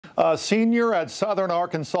A senior at Southern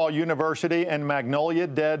Arkansas University in Magnolia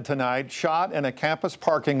dead tonight, shot in a campus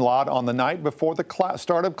parking lot on the night before the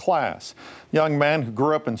start of class. Young man who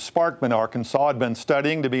grew up in Sparkman, Arkansas, had been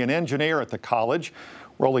studying to be an engineer at the college.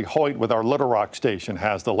 Rolly Hoyt with our Little Rock station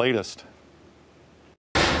has the latest.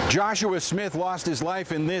 Joshua Smith lost his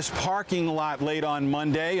life in this parking lot late on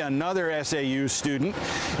Monday. Another SAU student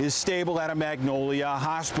is stable at a Magnolia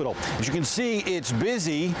hospital. As you can see, it's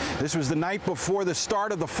busy. This was the night before the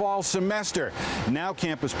start of the fall semester. Now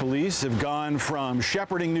campus police have gone from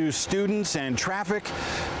shepherding new students and traffic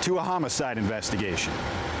to a homicide investigation.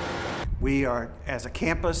 We are, as a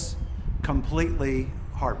campus, completely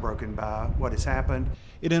heartbroken by what has happened.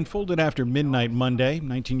 It unfolded after midnight Monday.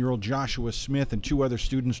 19-year-old Joshua Smith and two other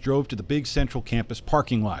students drove to the Big Central campus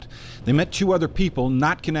parking lot. They met two other people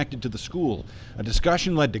not connected to the school. A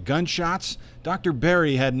discussion led to gunshots. Dr.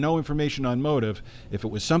 Berry had no information on motive. If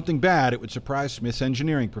it was something bad, it would surprise Smith's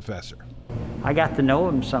engineering professor. I got to know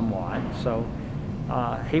him somewhat, so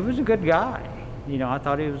he was a good guy. You know, I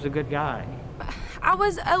thought he was a good guy. I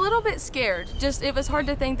was a little bit scared. Just it was hard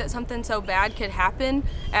to think that something so bad could happen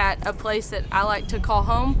at a place that I like to call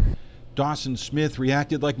home. Dawson Smith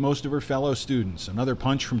reacted like most of her fellow students. Another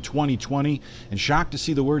punch from 2020, and shocked to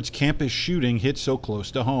see the words campus shooting hit so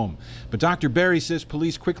close to home. But Dr. Berry says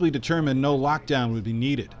police quickly determined no lockdown would be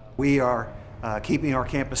needed. We are keeping our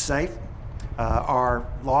campus safe. Our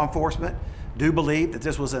law enforcement do believe that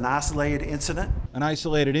this was an isolated incident. An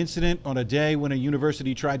isolated incident on a day when a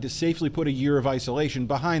university tried to safely put a year of isolation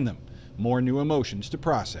behind them. More new emotions to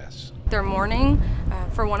process. They're mourning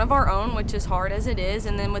for one of our own, which is hard as it is,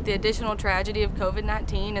 and then with the additional tragedy of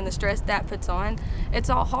COVID-19 and the stress that puts on, it's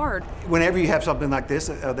all hard. Whenever you have something like this,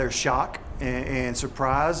 there's shock and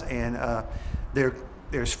surprise, and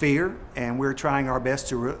there's fear, and we're trying our best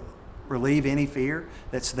to relieve any fear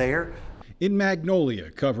that's there. In Magnolia,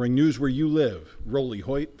 covering news where you live, Rolly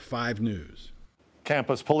Hoyt, 5 News.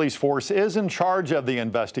 Campus police force is in charge of the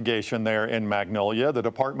investigation there in Magnolia. The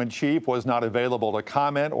department chief was not available to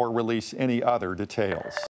comment or release any other details.